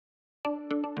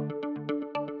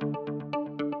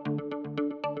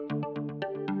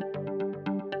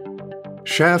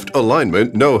Shaft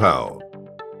alignment know-how,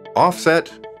 offset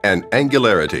and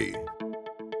angularity.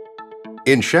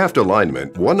 In shaft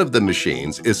alignment, one of the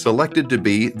machines is selected to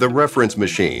be the reference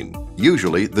machine,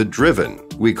 usually the driven.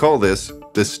 We call this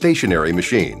the stationary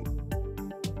machine.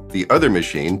 The other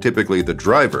machine, typically the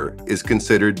driver, is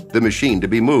considered the machine to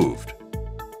be moved.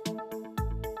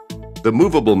 The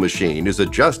movable machine is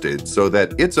adjusted so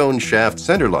that its own shaft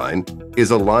centerline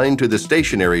is aligned to the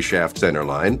stationary shaft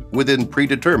centerline within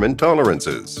predetermined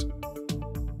tolerances.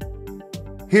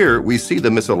 Here we see the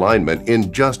misalignment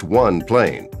in just one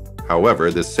plane.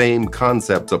 However, the same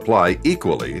concepts apply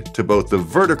equally to both the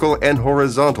vertical and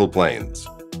horizontal planes.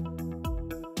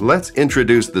 Let's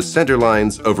introduce the center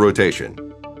lines of rotation.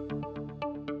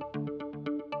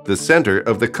 The center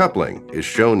of the coupling is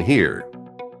shown here.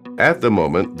 At the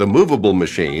moment, the movable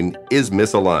machine is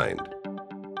misaligned.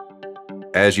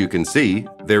 As you can see,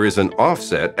 there is an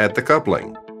offset at the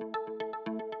coupling.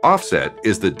 Offset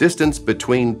is the distance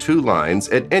between two lines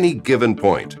at any given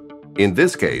point, in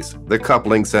this case, the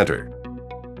coupling center.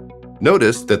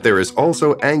 Notice that there is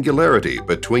also angularity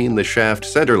between the shaft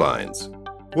center lines.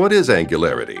 What is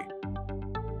angularity?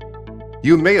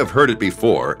 You may have heard it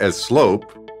before as slope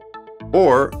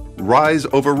or rise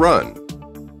over run,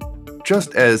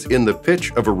 just as in the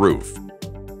pitch of a roof.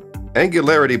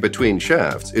 Angularity between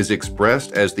shafts is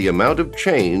expressed as the amount of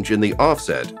change in the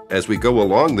offset as we go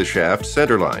along the shaft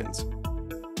center lines.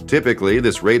 Typically,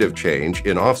 this rate of change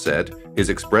in offset is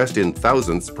expressed in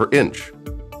thousandths per inch.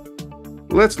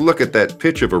 Let's look at that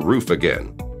pitch of a roof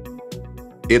again.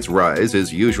 Its rise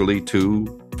is usually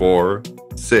 2, 4,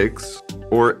 6,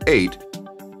 or 8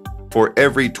 for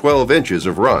every 12 inches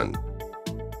of run.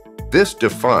 This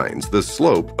defines the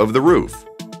slope of the roof.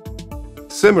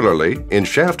 Similarly, in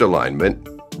shaft alignment,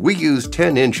 we use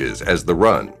 10 inches as the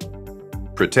run.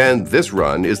 Pretend this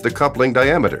run is the coupling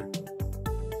diameter.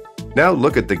 Now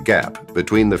look at the gap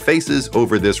between the faces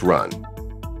over this run.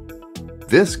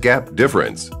 This gap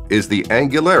difference is the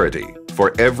angularity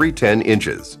for every 10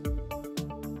 inches.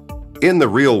 In the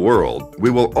real world, we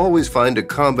will always find a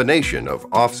combination of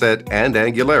offset and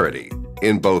angularity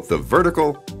in both the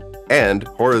vertical and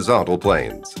horizontal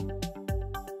planes.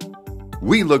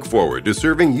 We look forward to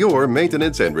serving your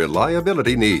maintenance and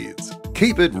reliability needs.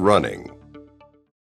 Keep it running.